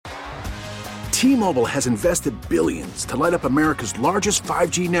T-Mobile has invested billions to light up America's largest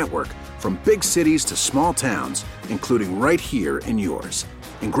 5G network, from big cities to small towns, including right here in yours.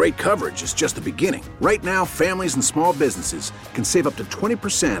 And great coverage is just the beginning. Right now, families and small businesses can save up to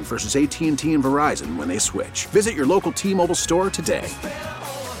 20% versus AT&T and Verizon when they switch. Visit your local T-Mobile store today.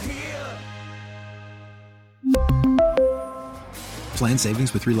 Plan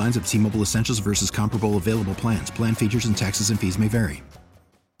savings with 3 lines of T-Mobile Essentials versus comparable available plans. Plan features and taxes and fees may vary.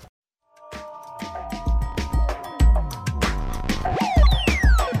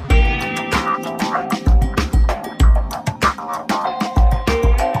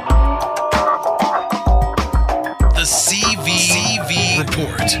 The CV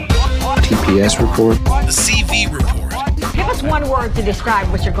Report. TPS Report. The CV Report. Give us one word to describe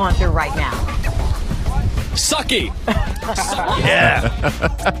what you're going through right now. Sucky. Yeah.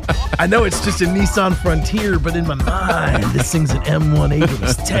 I know it's just a Nissan Frontier, but in my mind, this thing's an M1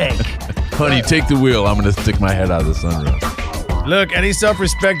 Abrams tank. Honey, take the wheel. I'm going to stick my head out of the sunroof. Look, any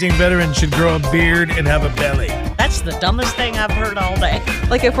self-respecting veteran should grow a beard and have a belly. That's the dumbest thing I've heard all day.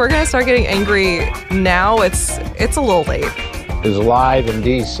 Like, if we're going to start getting angry now, it's a little late. Is live in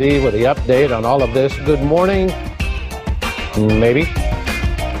D.C. with the update on all of this. Good morning. Maybe.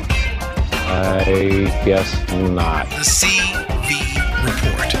 I guess not. The CV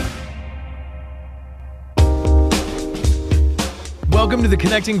Report. Welcome to the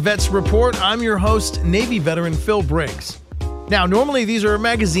Connecting Vets Report. I'm your host, Navy veteran Phil Briggs. Now, normally these are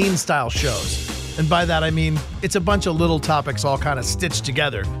magazine-style shows. And by that I mean it's a bunch of little topics all kind of stitched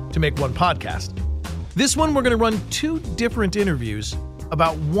together to make one podcast. This one, we're going to run 2 different interviews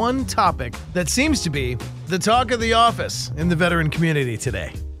about one topic that seems to be the talk of the office in the veteran community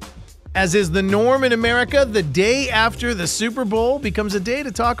today. As is the norm in America, the day after the Super Bowl becomes a day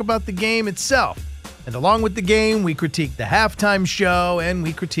to talk about the game itself. And along with the game, we critique the halftime show and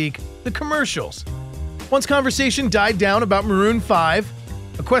we critique the commercials. Once conversation died down about Maroon 5,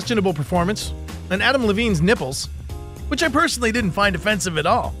 a questionable performance, and Adam Levine's nipples, which I personally didn't find offensive at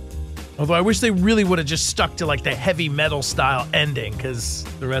all. Although I wish they really would have just stuck to like the heavy metal style ending, because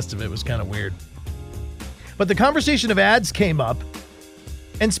the rest of it was kind of weird. But the conversation of ads came up,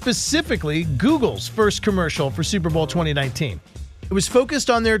 and specifically Google's first commercial for Super Bowl 2019. It was focused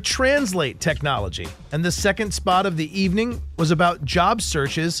on their Translate technology, and the second spot of the evening was about job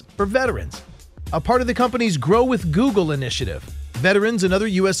searches for veterans. A part of the company's Grow with Google initiative, veterans and other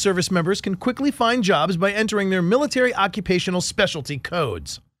U.S. service members can quickly find jobs by entering their military occupational specialty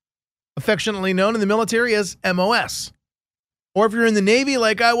codes, affectionately known in the military as MOS. Or if you're in the Navy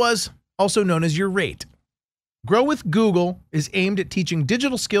like I was, also known as your rate. Grow with Google is aimed at teaching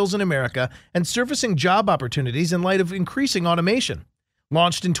digital skills in America and surfacing job opportunities in light of increasing automation.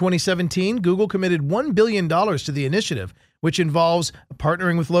 Launched in 2017, Google committed $1 billion to the initiative, which involves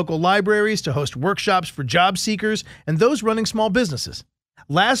partnering with local libraries to host workshops for job seekers and those running small businesses.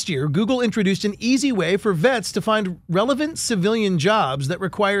 Last year, Google introduced an easy way for vets to find relevant civilian jobs that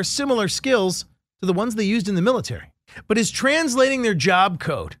require similar skills to the ones they used in the military. But is translating their job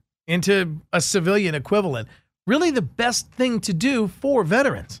code into a civilian equivalent really the best thing to do for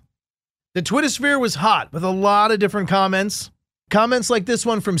veterans? The Twittersphere was hot with a lot of different comments. Comments like this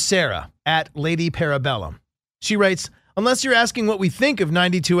one from Sarah at Lady Parabellum. She writes, "Unless you're asking what we think of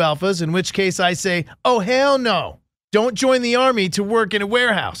 92 Alphas, in which case I say, oh hell no. Don't join the army to work in a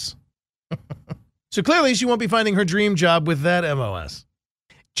warehouse." So clearly she won't be finding her dream job with that MOS.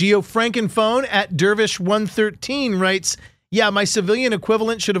 Geo Frankenphone at Dervish113 writes, "Yeah, my civilian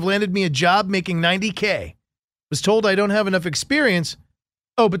equivalent should have landed me a job making $90K. Was told I don't have enough experience.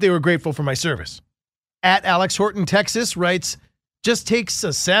 Oh, but they were grateful for my service." At Alex Horton, Texas writes, "Just takes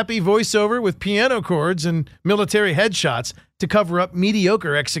a sappy voiceover with piano chords and military headshots to cover up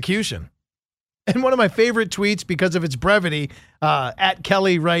mediocre execution." And one of my favorite tweets because of its brevity, at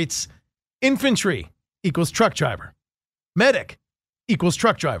Kelly writes, "Infantry equals truck driver. Medic equals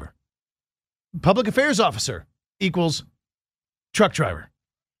truck driver. Public affairs officer equals truck driver."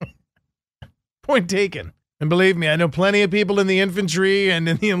 Point taken. And believe me, I know plenty of people in the infantry and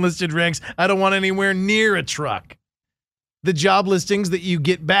in the enlisted ranks. I don't want anywhere near a truck. The job listings that you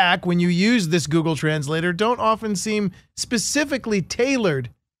get back when you use this Google Translator don't often seem specifically tailored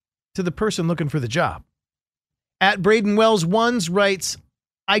to the person looking for the job. At Braden Wells Ones writes,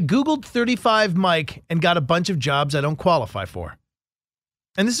 "I Googled 35 Mike and got a bunch of jobs I don't qualify for."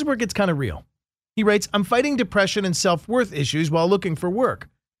 And this is where it gets kind of real. He writes, "I'm fighting depression and self-worth issues while looking for work.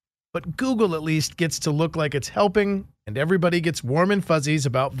 But Google at least gets to look like it's helping, and everybody gets warm and fuzzies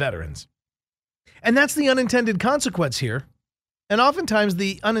about veterans." And that's the unintended consequence here, and oftentimes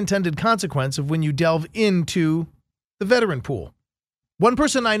the unintended consequence of when you delve into the veteran pool. One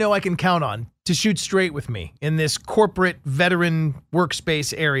person I know I can count on to shoot straight with me in this corporate veteran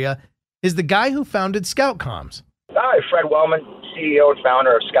workspace area is the guy who founded ScoutComms. Hi, Fred Wellman, CEO and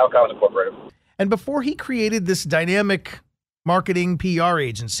founder of ScoutComms Incorporated. And before he created this dynamic marketing PR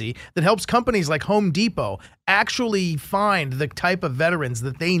agency that helps companies like Home Depot actually find the type of veterans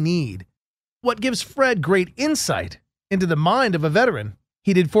that they need, what gives Fred great insight into the mind of a veteran,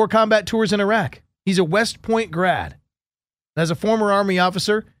 he did 4 combat tours in Iraq. He's a West Point grad. As a former Army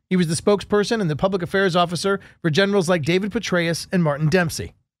officer, he was the spokesperson and the public affairs officer for generals like David Petraeus and Martin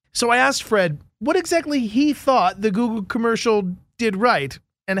Dempsey. So I asked Fred what exactly he thought the Google commercial did right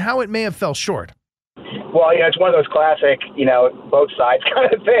and how it may have fell short. Well, it's one of those classic, both sides kind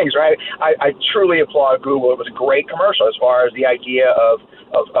of things, right? I truly applaud Google. It was a great commercial as far as the idea of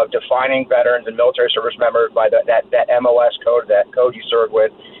defining veterans and military service members by that MOS code, that code you served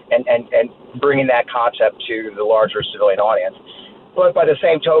with, and bringing that concept to the larger civilian audience. But by the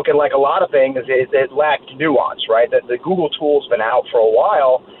same token, like a lot of things, it lacked nuance, right? The Google tool's been out for a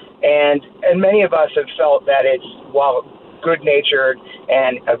while, and many of us have felt that it's, while good-natured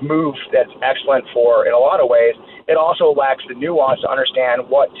and a move that's excellent for, in a lot of ways, it also lacks the nuance to understand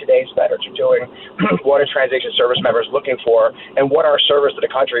what today's veterans are doing, what a transition service member is looking for, and what our service to the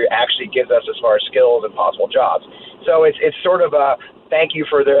country actually gives us as far as skills and possible jobs. So it's sort of a thank you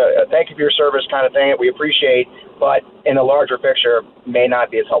for your service kind of thing that we appreciate, but in the larger picture may not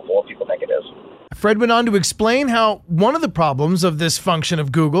be as helpful as people think it is. Fred went on to explain how one of the problems of this function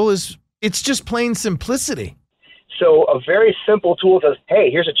of Google is it's just plain simplicity. So a very simple tool says, hey,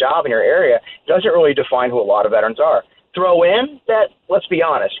 here's a job in your area, doesn't really define who a lot of veterans are. Throw in that, let's be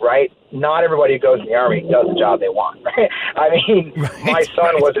honest, right? Not everybody who goes in the Army does the job they want, right? I mean, my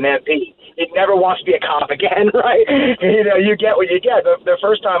son was an MP. He never wants to be a cop again, right? You get what you get. The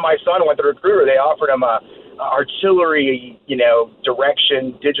first time my son went to recruiter, they offered him a artillery,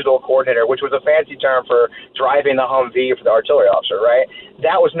 direction digital coordinator, which was a fancy term for driving the Humvee for the artillery officer, right?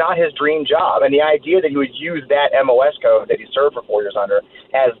 That was not his dream job. And the idea that he would use that MOS code that he served for 4 years under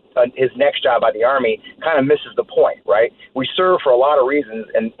as his next job by the Army kind of misses the point, right? We serve for a lot of reasons,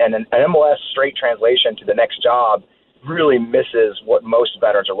 and an MOS straight translation to the next job really misses what most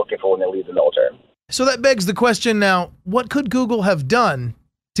veterans are looking for when they leave the military. So that begs the question now, what could Google have done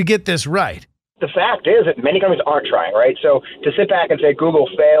to get this right? The fact is that many companies aren't trying, right? So to sit back and say Google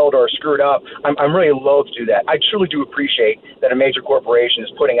failed or screwed up, I'm really loath to do that. I truly do appreciate that a major corporation is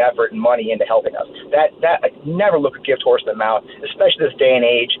putting effort and money into helping us. That I never look a gift horse in the mouth, especially this day and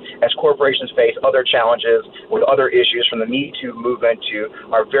age as corporations face other challenges with other issues, from the Me Too movement to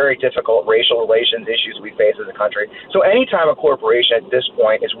our very difficult racial relations issues we face as a country. So anytime a corporation at this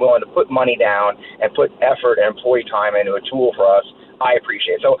point is willing to put money down and put effort and employee time into a tool for us, I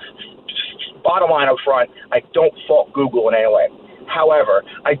appreciate it. So bottom line up front, I don't fault Google in any way. However,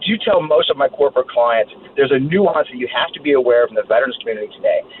 I do tell most of my corporate clients there's a nuance that you have to be aware of in the veterans community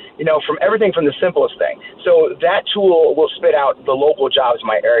today. From everything from the simplest thing. So that tool will spit out the local jobs in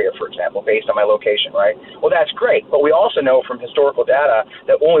my area, for example, based on my location, right? Well, that's great. But we also know from historical data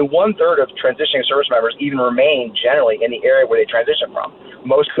that only 1/3 of transitioning service members even remain generally in the area where they transition from.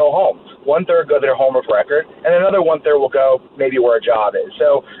 Most go home. 1/3 go to their home of record, and another 1/3 will go maybe where a job is.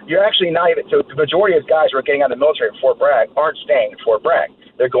 So you're actually not even, so the majority of guys who are getting out of the military at Fort Bragg aren't staying at Fort Bragg.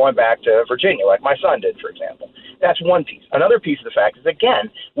 They're going back to Virginia, like my son did, for example. That's one piece. Another piece of the fact is, again,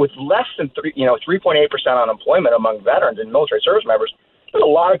 with less than 3.8% unemployment among veterans and military service members, there's a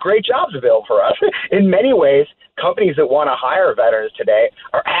lot of great jobs available for us. In many ways, companies that want to hire veterans today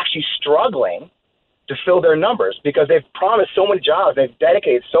are actually struggling to fill their numbers because they've promised so many jobs, they've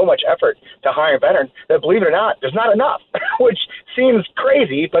dedicated so much effort to hiring veterans that, believe it or not, there's not enough, which seems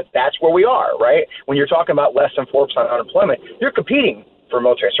crazy, but that's where we are, right? When you're talking about less than 4% unemployment, you're competing for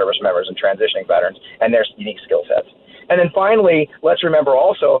military service members and transitioning veterans and their unique skill sets. And then finally, let's remember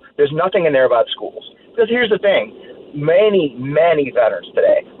also, there's nothing in there about schools. Because here's the thing. Many veterans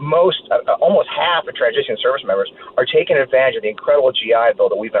today, almost half of transitioning service members are taking advantage of the incredible GI Bill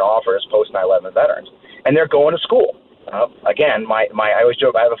that we've been offered as post 9/11 veterans, and they're going to school. Again, I always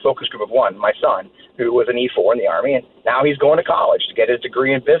joke, I have a focus group of one, my son, who was an E4 in the Army, and now he's going to college to get his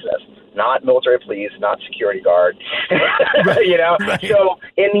degree in business, not military police, not security guard, Right. So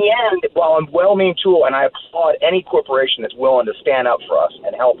in the end, while I'm a well-meaning tool, and I applaud any corporation that's willing to stand up for us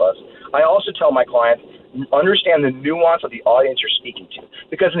and help us, I also tell my clients, understand the nuance of the audience you're speaking to.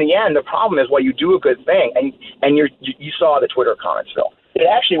 Because in the end, the problem is, while you do a good thing, and you saw the Twitter comments, Phil, it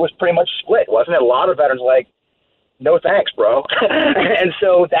actually was pretty much split, wasn't it? A lot of veterans like, no thanks, bro. And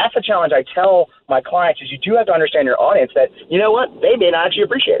so that's a challenge I tell my clients, is you do have to understand your audience that, you know what, they may not actually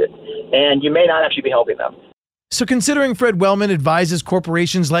appreciate it, and you may not actually be helping them. So considering Fred Wellman advises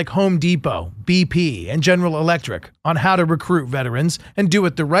corporations like Home Depot, BP, and General Electric on how to recruit veterans and do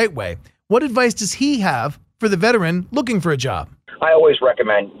it the right way, what advice does he have for the veteran looking for a job? I always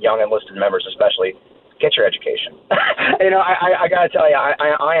recommend young enlisted members, especially, get your education. I got to tell you,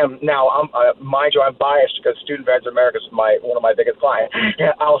 I am now, mind you, I'm biased because Student Veterans America is one of my biggest clients.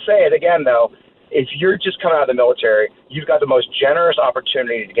 I'll say it again, though. If you're just coming out of the military, you've got the most generous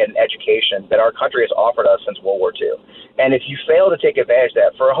opportunity to get an education that our country has offered us since World War II. And if you fail to take advantage of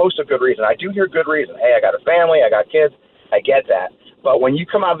that for a host of good reasons, I do hear good reason. Hey, I got a family, I got kids, I get that. But when you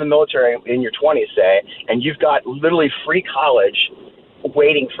come out of the military in your 20s, say, and you've got literally free college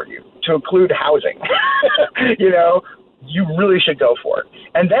waiting for you, to include housing, you really should go for it.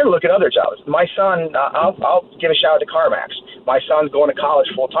 And then look at other jobs. My son, I'll give a shout out to CarMax. My son's going to college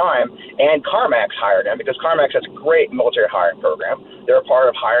full time, and CarMax hired him because CarMax has a great military hiring program. They're a part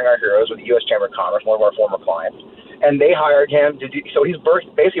of Hiring Our Heroes with the U.S. Chamber of Commerce, one of our former clients. And they hired him to do, so he's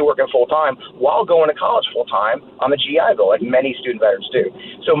basically working full time while going to college full time on the GI Bill, like many student veterans do.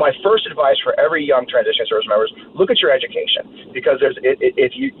 So my first advice for every young transitioning service member is look at your education, because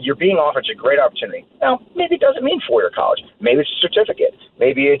if you're being offered a great opportunity. Now, maybe it doesn't mean 4-year college. Maybe it's a certificate.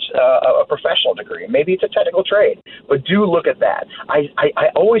 Maybe it's a professional degree. Maybe it's a technical trade. But do look at that.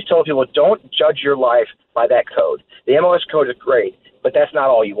 I always tell people, don't judge your life by that code. The MLS code is great, but that's not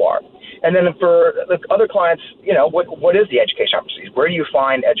all you are. And then for the other clients, what is the education opportunities? Where do you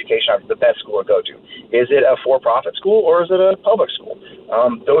find education, the best school to go to? Is it a for-profit school or is it a public school?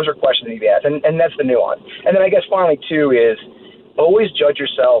 Those are questions that you ask, and that's the nuance. And then I guess finally, too, is always judge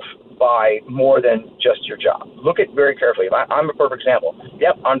yourself by more than just your job. Look at very carefully. I'm a perfect example.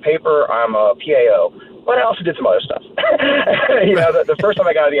 Yep, on paper, I'm a PAO, but I also did some other stuff. The first time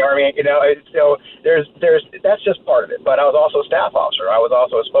I got out of the Army, that's just part of it. But I was also a staff officer. I was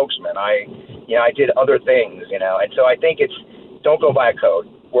also a spokesman. I did other things, and so I think don't go by a code.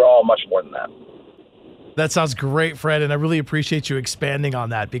 We're all much more than that. That sounds great, Fred, and I really appreciate you expanding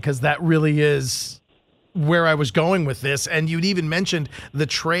on that, because that really is where I was going with this. And you'd even mentioned the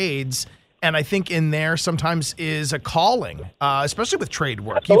trades. And I think in there sometimes is a calling, especially with trade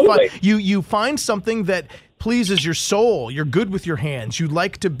work. You find something that pleases your soul. You're good with your hands. You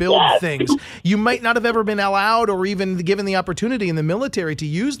like to build things. You might not have ever been allowed or even given the opportunity in the military to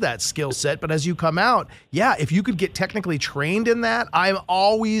use that skill set. But as you come out, if you could get technically trained in that, I'm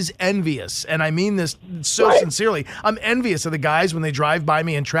always envious. And I mean this so sincerely. I'm envious of the guys when they drive by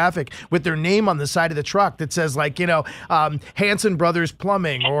me in traffic with their name on the side of the truck that says Hanson Brothers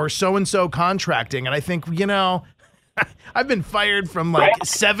Plumbing or so-and-so Contracting. And I think, I've been fired from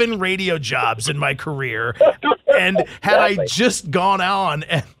 7 radio jobs in my career. And had I just gone on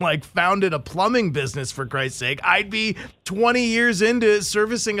and founded a plumbing business, for Christ's sake, I'd be 20 years into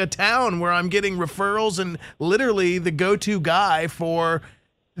servicing a town where I'm getting referrals and literally the go-to guy for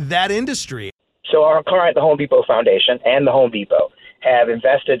that industry. So our client, the Home Depot Foundation and the Home Depot, have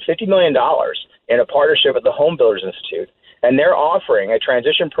invested $50 million in a partnership with the Home Builders Institute. And they're offering a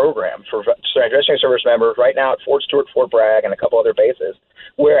transition program for transitioning service members right now at Fort Stewart, Fort Bragg, and a couple other bases,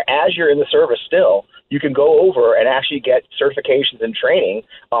 where as you're in the service still, you can go over and actually get certifications and training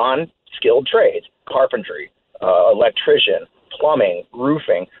on skilled trades, carpentry, electrician, plumbing,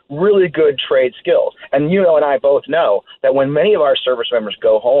 roofing, really good trade skills. And and I both know that when many of our service members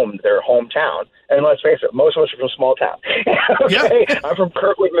go home, their hometown, and let's face it, most of us are from small town. Okay? Yeah. I'm from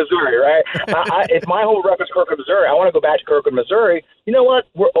Kirkwood, Missouri, right? If my whole rep is Kirkwood, Missouri, I want to go back to Kirkwood, Missouri. You know what?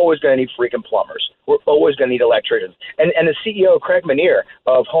 We're always going to need freaking plumbers. We're always going to need electricians. And the CEO, Craig Manier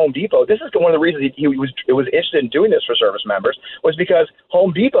of Home Depot, this is one of the reasons he was interested in doing this for service members, was because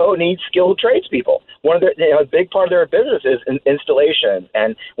Home Depot needs skilled tradespeople. One of their, a big part of their business is installation.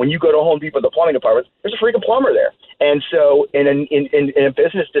 And when you go to Home Depot, the plumbing department, there's a freaking plumber there. And so in a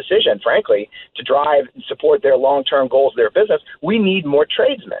business decision, frankly, to drive and support their long-term goals of their business, we need more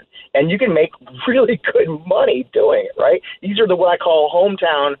tradesmen. And you can make really good money doing it, right? These are what I call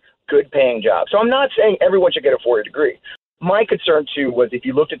hometown good-paying jobs. So I'm not saying everyone should get a 4-year degree. My concern, too, was if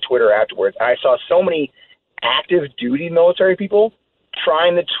you looked at Twitter afterwards, I saw so many active duty military people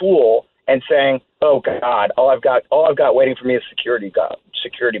trying the tool and saying, oh, God, all I've got waiting for me is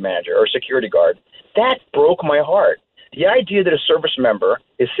security manager or security guard. That broke my heart. The idea that a service member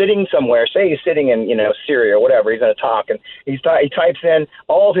is sitting somewhere, say he's sitting in, Syria or whatever, he's in a talk, and he types in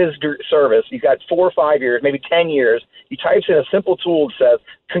all of his service. He's got 4 or 5 years, maybe 10 years. He types in a simple tool that says,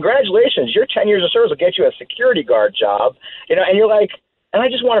 congratulations, your 10 years of service will get you a security guard job. And you're like, and I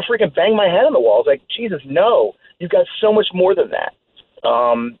just want to freaking bang my head on the wall. It's like, Jesus, no, you've got so much more than that.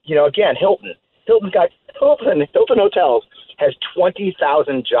 Again, Hilton Hotels has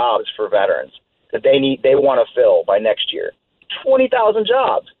 20,000 jobs for veterans. that they want to fill by next year. 20,000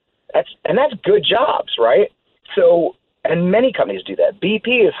 jobs. That's good jobs, right? So, and many companies do that.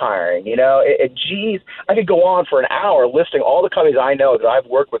 BP is hiring. Geez, I could go on for an hour listing all the companies I know that I've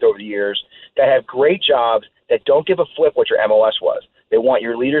worked with over the years that have great jobs that don't give a flip what your MOS was. They want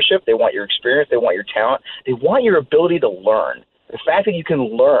your leadership. They want your experience. They want your talent. They want your ability to learn. The fact that you can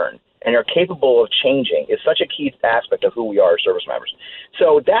learn and are capable of changing is such a key aspect of who we are as service members.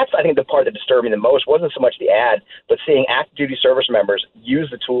 So that's, I think, the part that disturbed me the most wasn't so much the ad, but seeing active duty service members use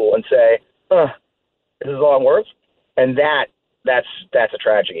the tool and say, this is all I'm worth. And that's a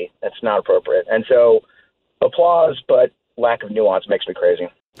tragedy. That's not appropriate. And so applause, but lack of nuance makes me crazy.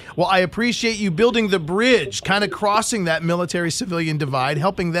 Well, I appreciate you building the bridge, kind of crossing that military-civilian divide,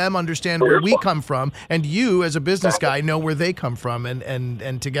 helping them understand where we come from, and you, as a business guy, know where they come from.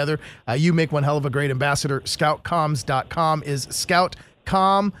 And together, you make one hell of a great ambassador. ScoutComms.com is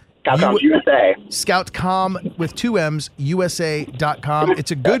ScoutComm. ScoutComm USA. ScoutComm with 2 M's, USA.com.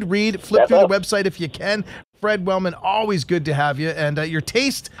 It's a good read. Flip through the website if you can. Fred Wellman, always good to have you. And your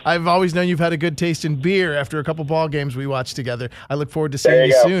taste, I've always known you've had a good taste in beer after a couple ball games we watched together. I look forward to seeing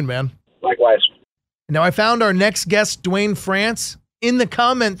you soon, man. Likewise. Now, I found our next guest, Dwayne France, in the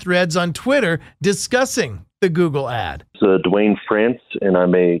comment threads on Twitter discussing the Google ad. It's Dwayne France, and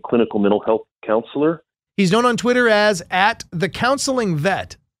I'm a clinical mental health counselor. He's known on Twitter as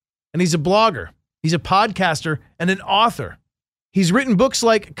 @TheCounselingVet, and he's a blogger. He's a podcaster and an author. He's written books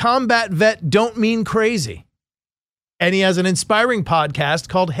like Combat Vet Don't Mean Crazy. And he has an inspiring podcast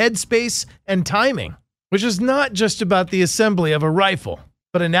called Headspace and Timing, which is not just about the assembly of a rifle,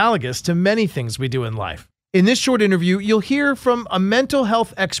 but analogous to many things we do in life. In this short interview, you'll hear from a mental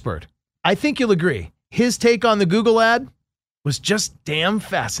health expert. I think you'll agree. His take on the Google ad was just damn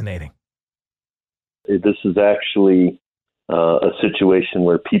fascinating. This is actually a situation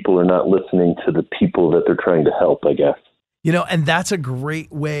where people are not listening to the people that they're trying to help, I guess. And that's a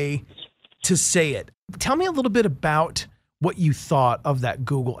great way to say it. Tell me a little bit about what you thought of that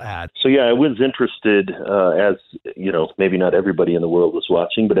Google ad. So, yeah, I was interested, as, maybe not everybody in the world was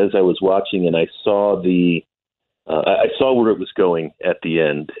watching, but as I was watching and I saw I saw where it was going at the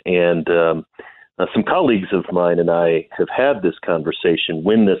end. And some colleagues of mine and I have had this conversation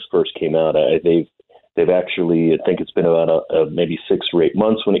when this first came out. They've actually, I think it's been about maybe 6 or 8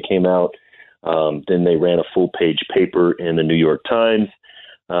 months when it came out. Then they ran a full-page paper in the New York Times.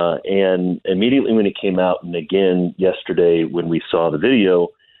 And immediately when it came out, and again yesterday when we saw the video,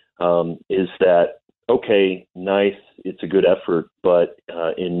 is that, okay, nice, it's a good effort, but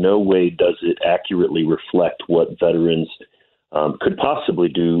in no way does it accurately reflect what veterans could possibly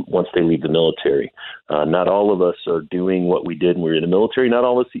do once they leave the military. Not all of us are doing what we did when we were in the military. Not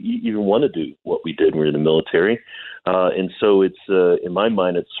all of us even want to do what we did when we were in the military. And so it's, in my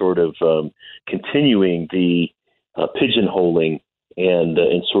mind, it's sort of continuing the pigeonholing and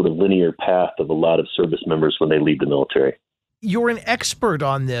sort of linear path of a lot of service members when they leave the military. You're an expert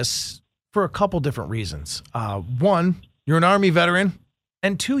on this for a couple different reasons. One, you're an Army veteran,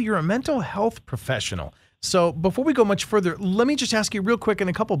 and 2, you're a mental health professional. So before we go much further, let me just ask you real quick in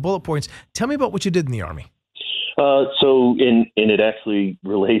a couple bullet points. Tell me about what you did in the Army. And it actually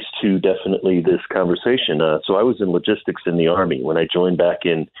relates to definitely this conversation. So I was in logistics in the Army. When I joined back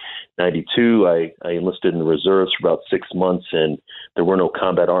in 92, I enlisted in the reserves for about 6 months, and there were no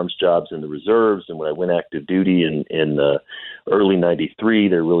combat arms jobs in the reserves. And when I went active duty in early 93,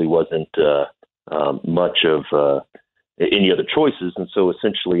 there really wasn't much of any other choices. And so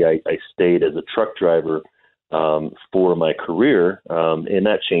essentially I stayed as a truck driver for my career, and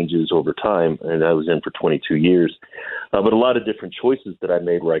that changes over time. And I was in for 22 years, but a lot of different choices that I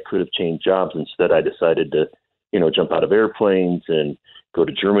made where I could have changed jobs. Instead, I decided to, jump out of airplanes and go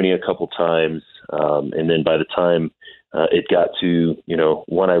to Germany a couple times. And then by the time it got to,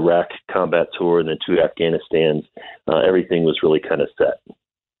 1 Iraq combat tour and then 2 Afghanistans, everything was really kind of set.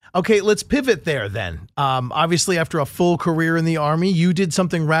 Okay, let's pivot there then. Obviously, after a full career in the Army, you did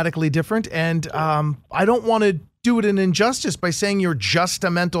something radically different. And I don't want to do it an injustice by saying you're just a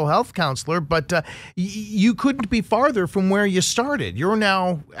mental health counselor, but you couldn't be farther from where you started. You're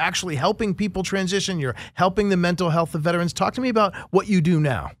now actually helping people transition. You're helping the mental health of veterans. Talk to me about what you do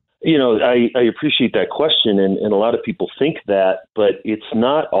now. I appreciate that question, and a lot of people think that, but it's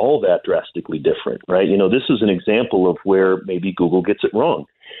not all that drastically different, right? This is an example of where maybe Google gets it wrong.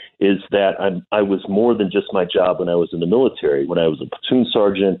 Is that I was more than just my job when I was in the military. When I was a platoon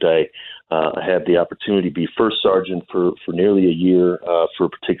sergeant, I had the opportunity to be first sergeant for nearly a year for a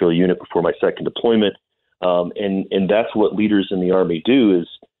particular unit before my second deployment. And that's what leaders in the Army do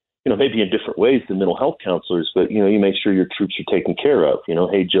maybe in different ways than mental health counselors, but, you make sure your troops are taken care of.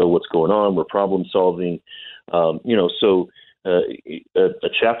 Hey, Joe, what's going on? We're problem solving. So a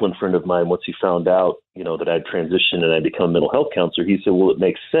chaplain friend of mine, once he found out, that I'd transitioned and I'd become a mental health counselor, he said, well, it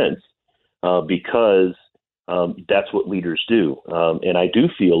makes sense because that's what leaders do. And I do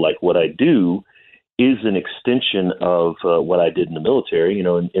feel like what I do is an extension of what I did in the military.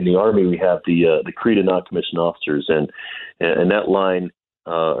 In the Army, we have the Creed of non-commissioned officers, and that line,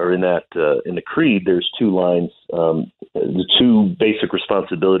 or in the Creed, there's two lines. The two basic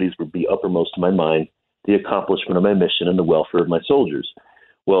responsibilities would be uppermost in my mind: the accomplishment of my mission and the welfare of my soldiers.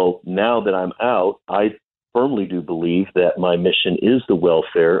 Well, now that I'm out, I firmly do believe that my mission is the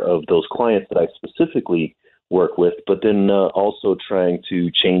welfare of those clients that I specifically work with, but then also trying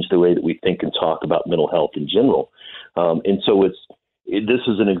to change the way that we think and talk about mental health in general. And so this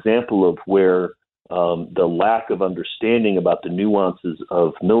is an example of where the lack of understanding about the nuances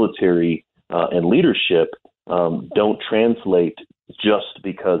of military and leadership don't translate just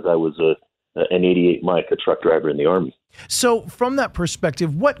because I was an 88 Micah truck driver in the Army. So from that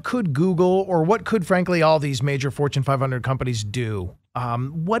perspective, what could Google, or what could, frankly, all these major Fortune 500 companies do?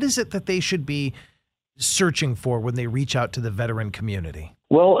 What is it that they should be searching for when they reach out to the veteran community?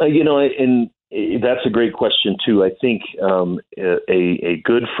 Well, and that's a great question, too. I think a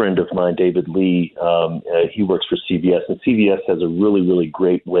good friend of mine, David Lee, he works for CVS, and CVS has a really, really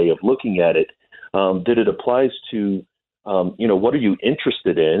great way of looking at it, that it applies to, what are you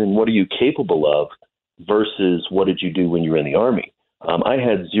interested in and what are you capable of versus what did you do when you were in the Army? I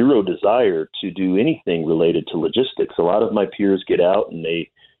had zero desire to do anything related to logistics. A lot of my peers get out and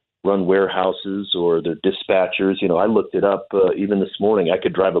they run warehouses or they're dispatchers. I looked it up even this morning. I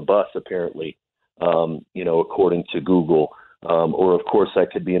could drive a bus, apparently, according to Google. Or, of course, I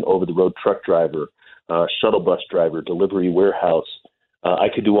could be an over-the-road truck driver, shuttle bus driver, delivery warehouse. I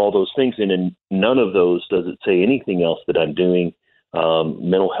could do all those things. And in none of those does it say anything else that I'm doing.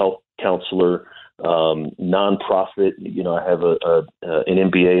 Mental health counselor, nonprofit. I have an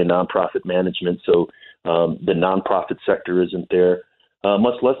MBA in nonprofit management. So the nonprofit sector isn't there.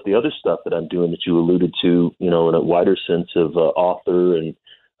 Much less the other stuff that I'm doing that you alluded to, in a wider sense of author and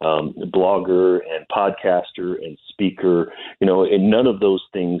blogger and podcaster and speaker, and none of those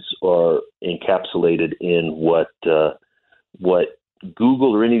things are encapsulated in what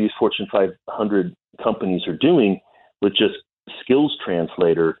Google or any of these Fortune 500 companies are doing with just skills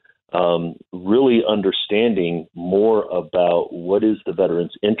translator, really understanding more about what is the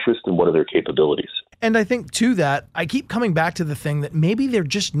veteran's interest and what are their capabilities. And I think to that, I keep coming back to the thing that maybe there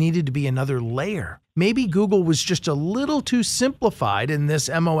just needed to be another layer. Maybe Google was just a little too simplified in this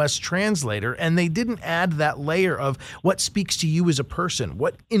MOS translator, and they didn't add that layer of what speaks to you as a person.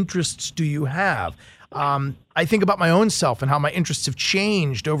 What interests do you have? I think about my own self and how my interests have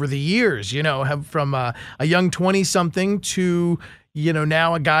changed over the years, have from a young 20-something to,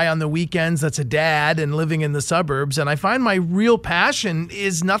 now a guy on the weekends that's a dad and living in the suburbs. And I find my real passion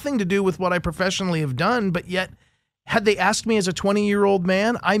is nothing to do with what I professionally have done, but yet had they asked me as a 20-year-old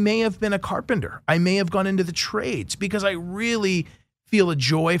man, I may have been a carpenter. I may have gone into the trades because I really feel a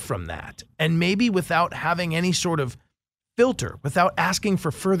joy from that. And maybe without having any sort of filter, without asking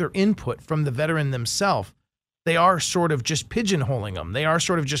for further input from the veteran themselves, they are sort of just pigeonholing them. They are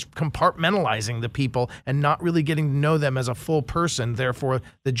sort of just compartmentalizing the people and not really getting to know them as a full person. Therefore,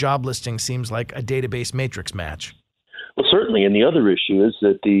 the job listing seems like a database matrix match. Well, certainly. And the other issue is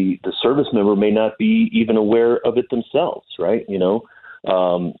that the service member may not be even aware of it themselves, right? The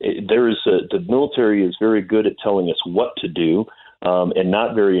military is very good at telling us what to do and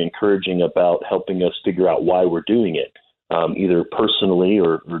not very encouraging about helping us figure out why we're doing it, either personally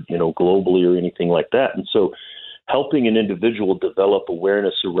or globally or anything like that. And so helping an individual develop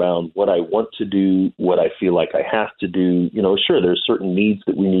awareness around what I want to do, what I feel like I have to do, sure, there's certain needs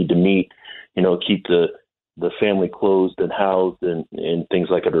that we need to meet, keep the family closed and housed and things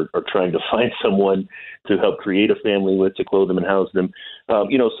like it, or trying to find someone to help create a family with, to clothe them and house them.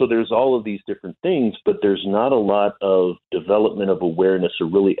 So there's all of these different things, but there's not a lot of development of awareness or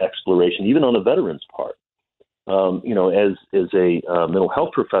really exploration, even on the veteran's part. As a mental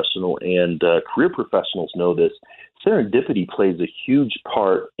health professional and career professionals know this, serendipity plays a huge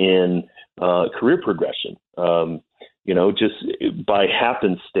part in career progression. Just by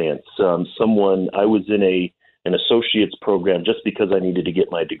happenstance, I was in an associate's program just because I needed to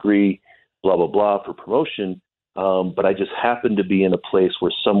get my degree, blah, blah, blah, for promotion. But I just happened to be in a place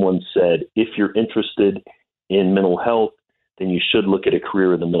where someone said, if you're interested in mental health, then you should look at a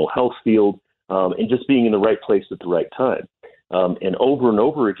career in the mental health field. And just being in the right place at the right time. And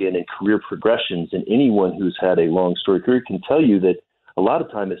over again in career progressions, and anyone who's had a long story career can tell you that A lot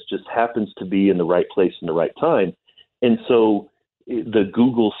of time it just happens to be in the right place in the right time. And so the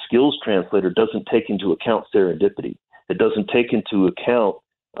Google Skills Translator doesn't take into account serendipity. It doesn't take into account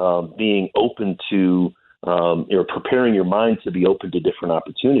being open to preparing your mind to be open to different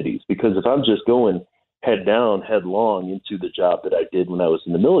opportunities. Because if I'm just going head down, headlong into the job that I did when I was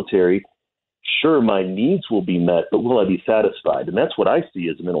in the military, sure, my needs will be met, but will I be satisfied? And that's what I see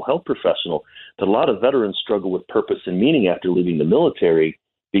as a mental health professional, that a lot of veterans struggle with purpose and meaning after leaving the military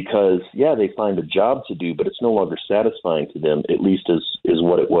because, yeah, they find a job to do, but it's no longer satisfying to them, at least as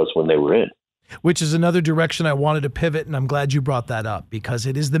what it was when they were in. Which is another direction I wanted to pivot, and I'm glad you brought that up, because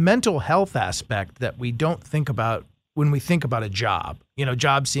it is the mental health aspect that we don't think about when we think about a job. You know,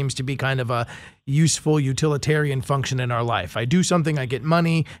 job seems to be kind of a useful utilitarian function in our life. I do something, I get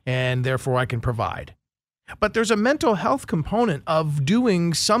money, and therefore I can provide. But there's a mental health component of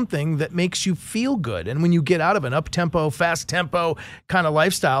doing something that makes you feel good. And when you get out of an up-tempo, fast-tempo kind of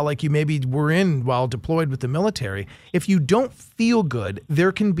lifestyle like you maybe were in while deployed with the military, if you don't feel good,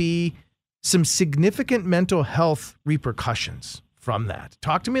 there can be some significant mental health repercussions from that.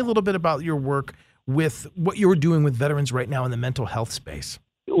 Talk to me a little bit about your work with what you're doing with veterans right now in the mental health space.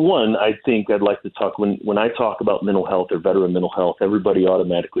 One, I think I'd like to talk, when I talk about mental health or veteran mental health, everybody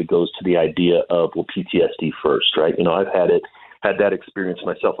automatically goes to the idea of, well, PTSD first, right? You know, I've had that experience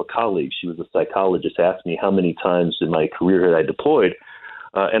myself. A colleague, she was a psychologist, asked me how many times in my career had I deployed,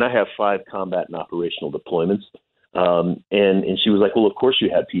 and I have 5 combat and operational deployments. And she was like, well, of course you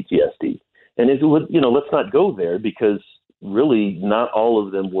had PTSD. And it would, let's not go there, because really not all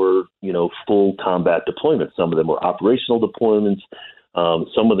of them were, full combat deployments. Some of them were operational deployments.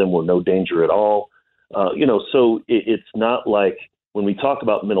 Some of them were no danger at all. So it's not like when we talk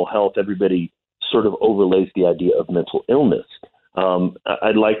about mental health, everybody sort of overlays the idea of mental illness.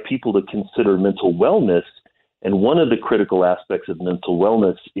 I'd like people to consider mental wellness. And one of the critical aspects of mental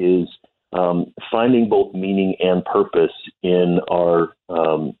wellness is finding both meaning and purpose in our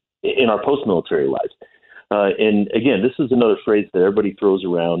post-military lives. And again, this is another phrase that everybody throws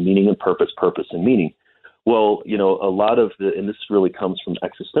around: meaning and purpose, purpose and meaning. Well, a lot of and this really comes from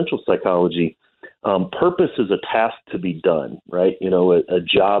existential psychology, purpose is a task to be done, right? A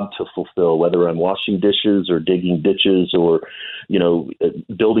job to fulfill, whether I'm washing dishes or digging ditches or,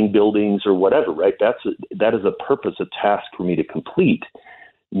 building buildings or whatever, right? That is a purpose, a task for me to complete.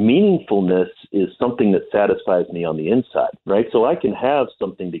 Meaningfulness is something that satisfies me on the inside, right? So I can have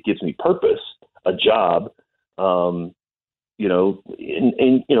something that gives me purpose, a job,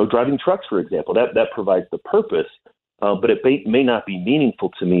 driving trucks, for example, that provides the purpose, but it may not be meaningful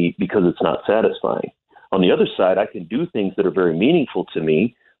to me because it's not satisfying. On the other side, I can do things that are very meaningful to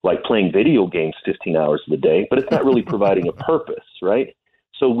me, like playing video games 15 hours of the day, but it's not really providing a purpose, right?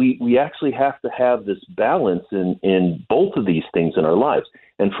 So we actually have to have this balance in both of these things in our lives.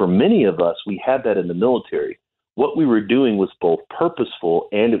 And for many of us, we had that in the military. What we were doing was both purposeful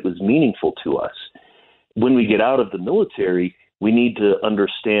and it was meaningful to us. When we get out of the military, we need to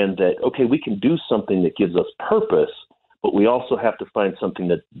understand that, okay, we can do something that gives us purpose, but we also have to find something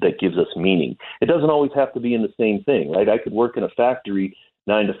that gives us meaning. It doesn't always have to be in the same thing, right? I could work in a factory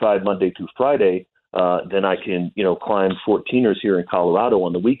 9 to 5, Monday through Friday. Then I can, climb 14ers here in Colorado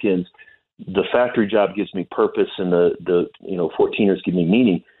on the weekends. The factory job gives me purpose and the 14ers give me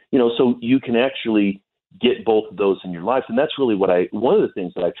meaning. So you can actually get both of those in your life. And that's really one of the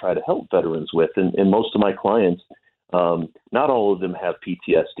things that I try to help veterans with. And most of my clients, not all of them have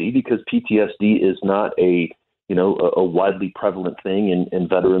PTSD, because PTSD is not a widely prevalent thing in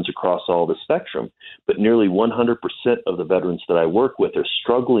veterans across all the spectrum. But nearly 100% of the veterans that I work with are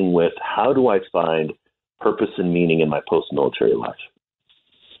struggling with, how do I find purpose and meaning in my post-military life?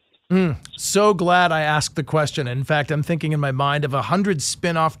 So glad I asked the question. In fact, I'm thinking in my mind of 100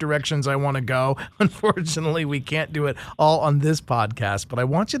 spin-off directions I want to go. Unfortunately, we can't do it all on this podcast, but I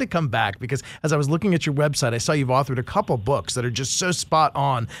want you to come back, because as I was looking at your website, I saw you've authored a couple books that are just so spot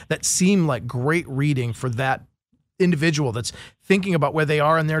on, that seem like great reading for that individual that's thinking about where they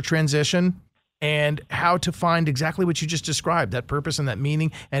are in their transition and how to find exactly what you just described, that purpose and that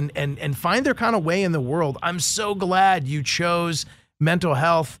meaning, and find their kind of way in the world. I'm so glad you chose mental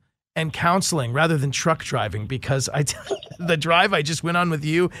health and counseling rather than truck driving, because the drive I just went on with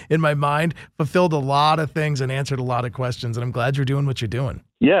you in my mind fulfilled a lot of things and answered a lot of questions. And I'm glad you're doing what you're doing.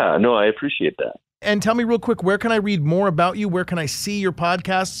 Yeah, no, I appreciate that. And tell me real quick, where can I read more about you? Where can I see your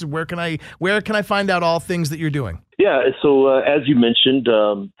podcasts? Where can I find out all things that you're doing? Yeah, so as you mentioned,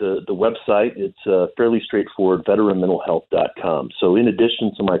 the website, it's fairly straightforward, veteranmentalhealth.com. So in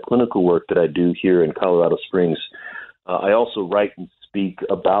addition to my clinical work that I do here in Colorado Springs, I also write and speak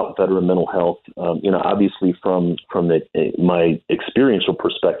about veteran mental health, obviously from my experiential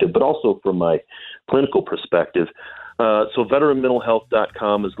perspective, but also from my clinical perspective. So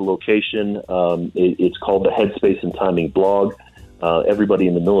veteranmentalhealth.com is the location. It's called the Headspace and Timing blog. Everybody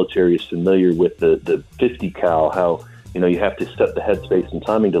in the military is familiar with the 50 cal, how you have to set the headspace and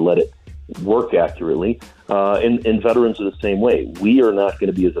timing to let it work accurately. And veterans are the same way. We are not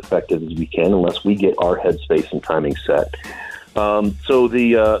going to be as effective as we can unless we get our headspace and timing set. So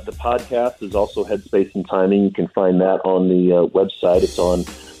the podcast is also Headspace and Timing. You can find that on the website. It's on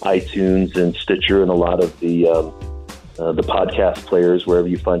iTunes and Stitcher and a lot of the podcast players. Wherever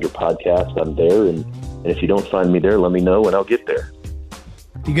you find your podcast, I'm there. And if you don't find me there, let me know and I'll get there.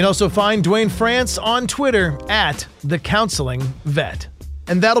 You can also find Dwayne France on Twitter at The Counseling Vet.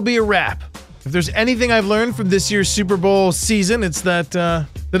 And that'll be a wrap. If there's anything I've learned from this year's Super Bowl season, it's that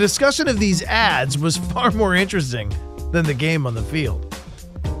the discussion of these ads was far more interesting than the game on the field.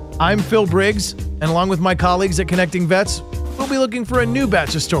 I'm Phil Briggs, and along with my colleagues at Connecting Vets, we'll be looking for a new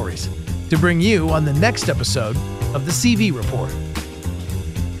batch of stories to bring you on the next episode of the CV Report.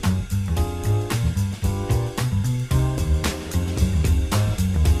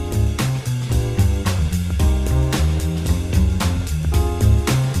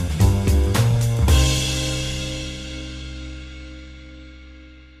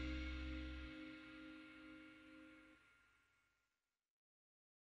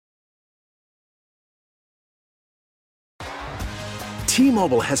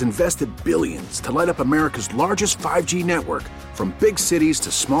 T-Mobile has invested billions to light up America's largest 5G network, from big cities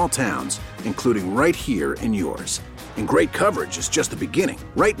to small towns, including right here in yours. And great coverage is just the beginning.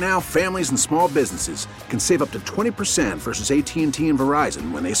 Right now, families and small businesses can save up to 20% versus AT&T and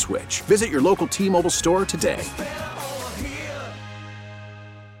Verizon when they switch. Visit your local T-Mobile store today.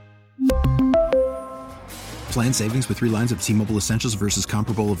 Plan savings with 3 lines of T-Mobile Essentials versus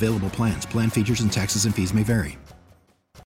comparable available plans. Plan features and taxes and fees may vary.